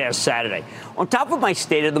this past Saturday. On top of my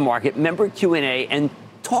State of the Market member Q&A and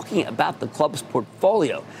talking about the club's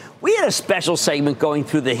portfolio. We had a special segment going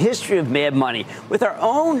through the history of Mad Money with our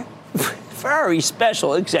own very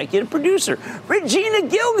special executive producer, Regina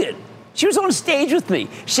Gilgan. She was on stage with me,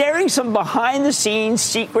 sharing some behind-the-scenes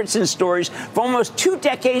secrets and stories for almost 2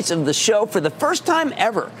 decades of the show for the first time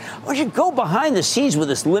ever. I want you to go behind the scenes with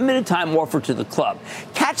this limited-time offer to the club.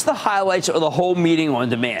 Catch the highlights or the whole meeting on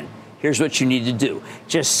demand. Here's what you need to do.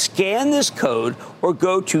 Just scan this code or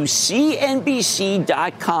go to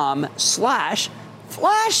cnbc.com/flash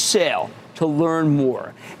sale to learn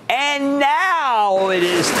more. And now it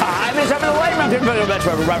is time. It's time for the lightning round.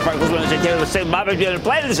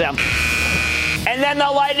 And then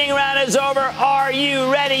the lightning round is over. Are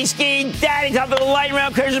you ready, Ski Daddy? Time for the lightning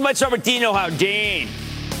round. Here's much over. Dean know how. Dean.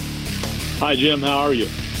 Hi, Jim. How are you?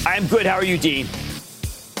 I'm good. How are you, Dean?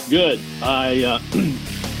 Good.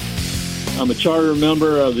 I'm a charter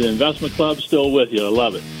member of the investment club. Still with you. I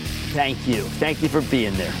love it. Thank you. Thank you for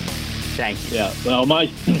being there. Thank you. Yeah. Well, my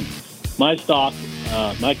stock,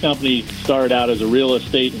 my company started out as a real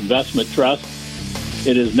estate investment trust.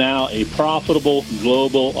 It is now a profitable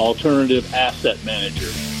global alternative asset manager.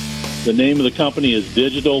 The name of the company is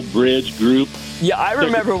Digital Bridge Group. Yeah, I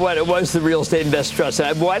remember what it was, the Real Estate Invest Trust, and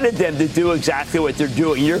I wanted them to do exactly what they're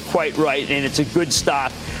doing. You're quite right, and it's a good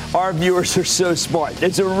stock. Our viewers are so smart.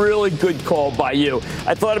 It's a really good call by you.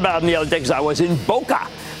 I thought about them the other day because I was in Boca.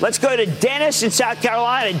 Let's go to Dennis in South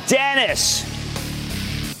Carolina. Dennis.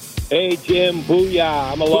 Hey, Jim.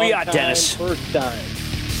 Booyah. I'm a long time, Dennis. First time.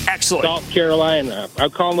 Excellent. South Carolina. I'm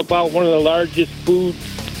calling about one of the largest food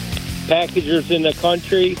packagers in the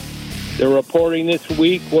country. They're reporting this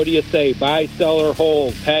week. What do you say? Buy, sell, or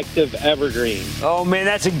hold. Pactiv Evergreen. Oh, man,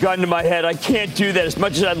 that's a gun to my head. I can't do that as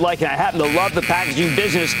much as I'd like. And I happen to love the packaging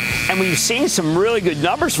business. And we've seen some really good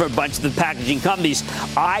numbers from a bunch of the packaging companies.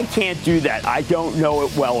 I can't do that. I don't know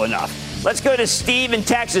it well enough. Let's go to Steve in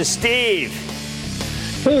Texas. Steve.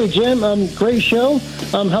 Hey, Jim. Great show.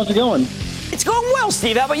 How's it going? It's going well,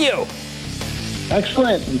 Steve. How about you?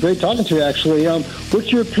 Excellent. Great talking to you, actually.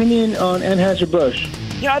 What's your opinion on Anheuser-Busch?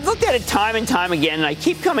 You know, I've looked at it time and time again, and I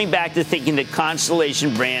keep coming back to thinking that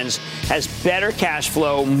Constellation Brands has better cash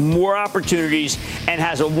flow, more opportunities, and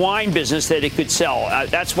has a wine business that it could sell.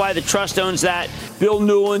 That's why the trust owns that. Bill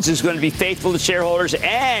Newlands is going to be faithful to shareholders,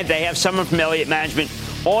 and they have someone from Elliott Management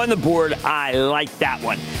on the board. I like that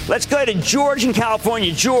one. Let's go to George in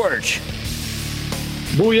California. George.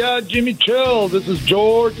 Booyah, Jimmy Chill. This is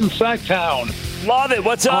George in Sacktown. Love it.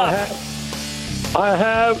 What's up? I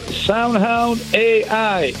have SoundHound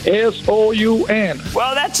AI, SOUN.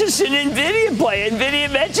 Well, that's just an NVIDIA play. NVIDIA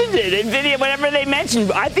mentioned it. NVIDIA, whatever they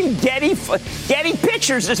mentioned. I think Getty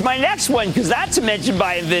Pictures is my next one because that's mentioned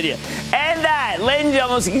by NVIDIA. And that, ladies and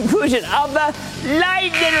gentlemen, is the conclusion of the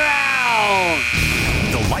Lightning Round.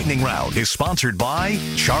 The Lightning Round is sponsored by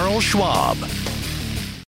Charles Schwab.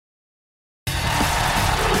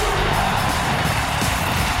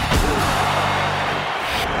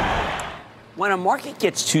 When a market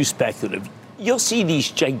gets too speculative, you'll see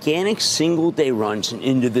these gigantic single-day runs in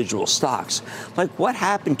individual stocks. Like what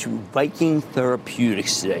happened to Viking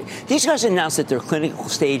Therapeutics today. These guys announced that their clinical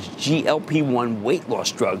stage GLP-1 weight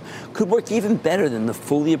loss drug could work even better than the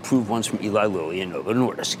fully approved ones from Eli Lilly and Novo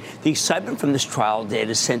Nordisk. The excitement from this trial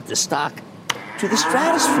data sent the stock to the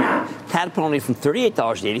stratosphere, catapulting from $38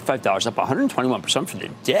 to $85, up 121% for the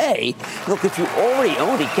day. Look, if you already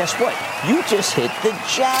owned it, guess what? You just hit the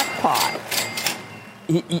jackpot.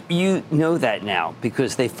 You know that now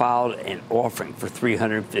because they filed an offering for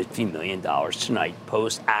 $350 million tonight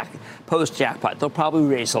post-jackpot. They'll probably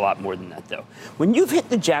raise a lot more than that, though. When you've hit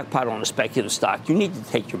the jackpot on a speculative stock, you need to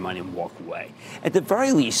take your money and walk away. At the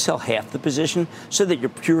very least, sell half the position so that you're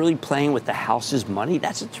purely playing with the house's money.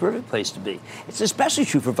 That's a terrific place to be. It's especially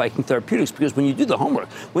true for Viking Therapeutics because when you do the homework,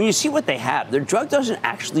 when you see what they have, their drug doesn't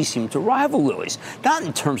actually seem to rival Lilly's. Not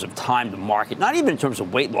in terms of time to market, not even in terms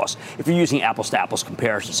of weight loss, if you're using apples-to-apples comparisons.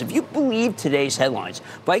 If you believe today's headlines,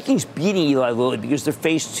 Viking's beating Eli Lilly because their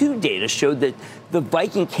phase 2 data showed that the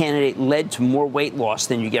Viking candidate led to more weight loss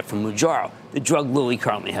than you get from Mounjaro, the drug Lilly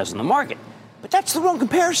currently has on the market. But that's the wrong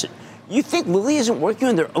comparison. You think Lilly isn't working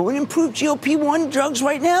on their own improved GLP-1 drugs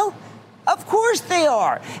right now? Of course they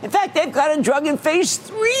are. In fact, they've got a drug in phase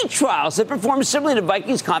 3 trials that performs similarly to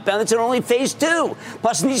Viking's compound that's in only phase 2.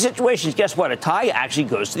 Plus, in these situations, guess what? A tie actually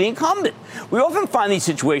goes to the incumbent. We often find these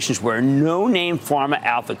situations where a no-name pharma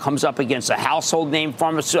outfit comes up against a household name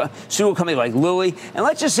pharmaceutical company like Lilly, and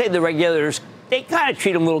let's just say the regulators they kind of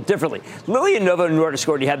treat them a little differently. Lilly and Novo Nordisk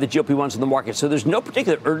already have the GLP-1s on the market, so there's no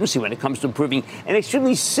particular urgency when it comes to improving an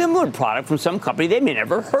extremely similar product from some company they may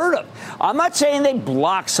never heard of. I'm not saying they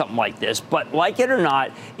block something like this, but like it or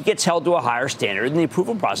not, it gets held to a higher standard, and the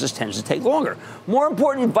approval process tends to take longer. More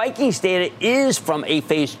important, Viking's data is from a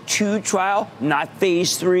phase 2 trial, not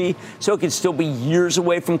phase 3, so it could still be years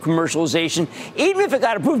away from commercialization. Even if it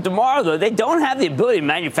got approved tomorrow, though, they don't have the ability to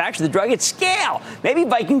manufacture the drug at scale. Maybe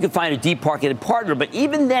Viking could find a deep-pocketed partner, but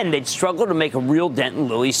even then, they'd struggle to make a real dent in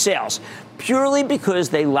Lilly's sales, purely because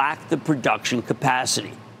they lack the production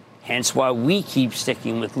capacity. Hence why we keep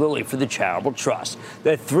sticking with Lilly for the charitable trust.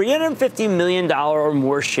 The $350 million or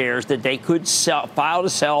more shares that they could file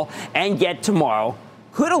to sell and get tomorrow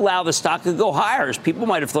could allow the stock to go higher, as people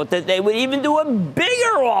might have thought that they would even do a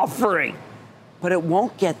bigger offering. But it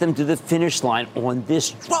won't get them to the finish line on this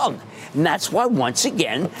drug. And that's why, once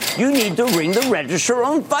again, you need to ring the register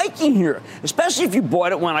on Viking here, especially if you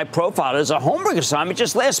bought it when I profiled it as a homework assignment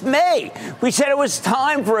just last May. We said it was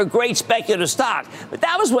time for a great speculative stock, but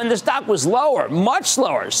that was when the stock was lower, much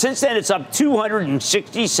lower. Since then, it's up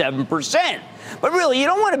 267%. But really, you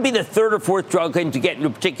don't want to be the third or fourth drug to get into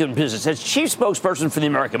a particular business. As chief spokesperson for the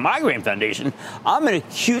American Migraine Foundation, I'm an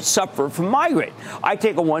acute sufferer from migraine. I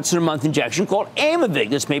take a once-in-a-month injection called Aimovig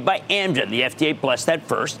that's made by Amgen. The FDA blessed that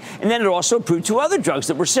first, and then it also approved 2 other drugs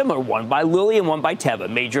that were similar, one by Lilly and one by Teva,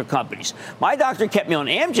 major companies. My doctor kept me on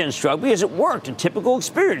Amgen's drug because it worked, a typical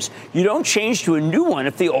experience. You don't change to a new one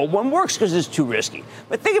if the old one works because it's too risky.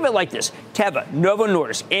 But think of it like this. Teva, Novo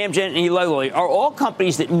Nordisk, Amgen, and Eli Lilly are all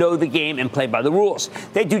companies that know the game and play by the rules.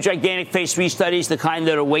 They do gigantic phase 3 studies, the kind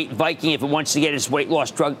that await Viking if it wants to get its weight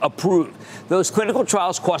loss drug approved. Those clinical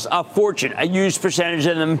trials cost a fortune. A huge percentage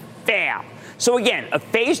of them fail. So again, a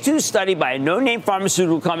phase 2 study by a no-name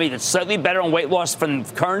pharmaceutical company that's slightly better on weight loss from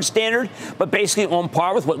the current standard, but basically on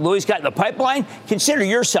par with what Lilly's got in the pipeline, consider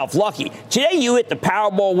yourself lucky. Today you hit the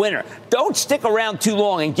Powerball winner. Don't stick around too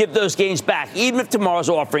long and give those gains back, even if tomorrow's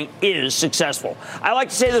offering is successful. I like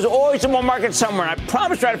to say there's always a bull market somewhere, and I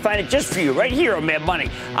promise to try to find it just for you right here on Mad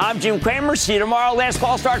Money. I'm Jim Cramer. See you tomorrow. Last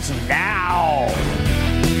call starts now.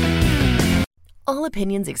 All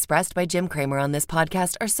opinions expressed by Jim Cramer on this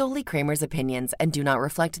podcast are solely Cramer's opinions and do not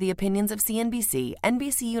reflect the opinions of CNBC,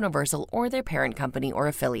 NBC Universal, or their parent company or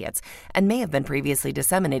affiliates, and may have been previously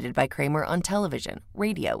disseminated by Cramer on television,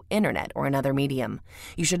 radio, internet, or another medium.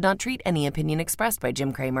 You should not treat any opinion expressed by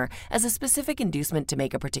Jim Cramer as a specific inducement to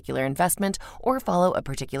make a particular investment or follow a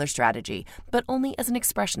particular strategy, but only as an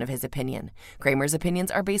expression of his opinion. Cramer's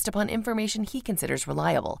opinions are based upon information he considers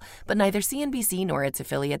reliable, but neither CNBC nor its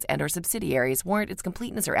affiliates and or subsidiaries warrant its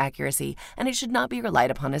completeness or accuracy, and it should not be relied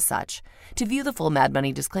upon as such. To view the full Mad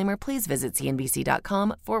Money disclaimer, please visit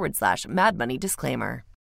cnbc.com/Mad Money disclaimer.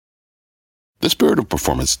 The spirit of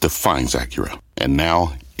performance defines Acura, and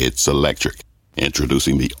now it's electric.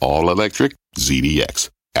 Introducing the all-electric ZDX,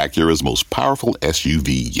 Acura's most powerful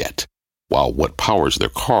SUV yet. While what powers their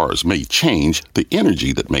cars may change, the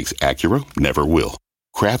energy that makes Acura never will.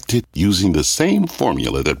 Crafted using the same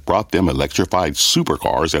formula that brought them electrified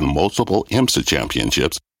supercars and multiple IMSA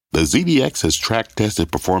championships, the ZDX has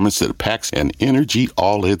track-tested performance that packs an energy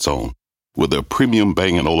all its own. With a premium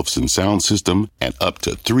Bang & Olufsen sound system and up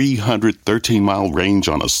to 313-mile range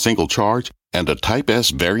on a single charge, and a Type S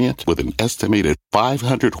variant with an estimated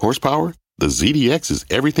 500 horsepower, the ZDX is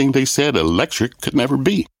everything they said electric could never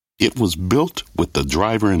be. It was built with the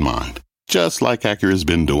driver in mind, just like Acura's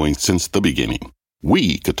been doing since the beginning.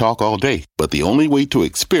 We could talk all day, but the only way to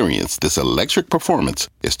experience this electric performance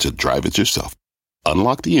is to drive it yourself.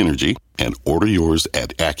 Unlock the energy and order yours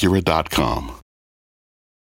at Acura.com.